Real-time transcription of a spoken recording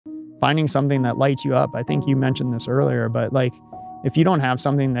finding something that lights you up. I think you mentioned this earlier, but like, if you don't have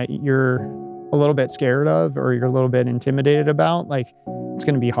something that you're a little bit scared of or you're a little bit intimidated about, like, it's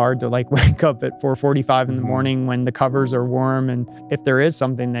going to be hard to like wake up at 4:45 in the morning when the covers are warm. And if there is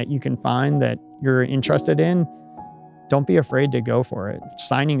something that you can find that you're interested in, don't be afraid to go for it.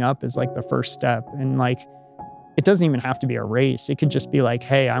 Signing up is like the first step. And like, it doesn't even have to be a race. It could just be like,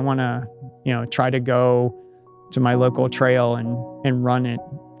 hey, I want to, try to go to my local trail and run it.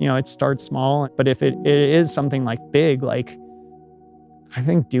 It starts small, but if it is something like big, like, I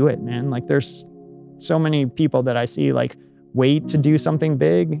think do it, man. Like, there's so many people that I see like wait to do something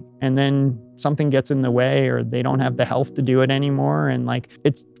big and then something gets in the way or they don't have the health to do it anymore. And like,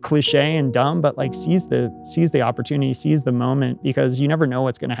 it's cliche and dumb, but like seize the opportunity, seize the moment, because you never know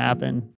what's going to happen.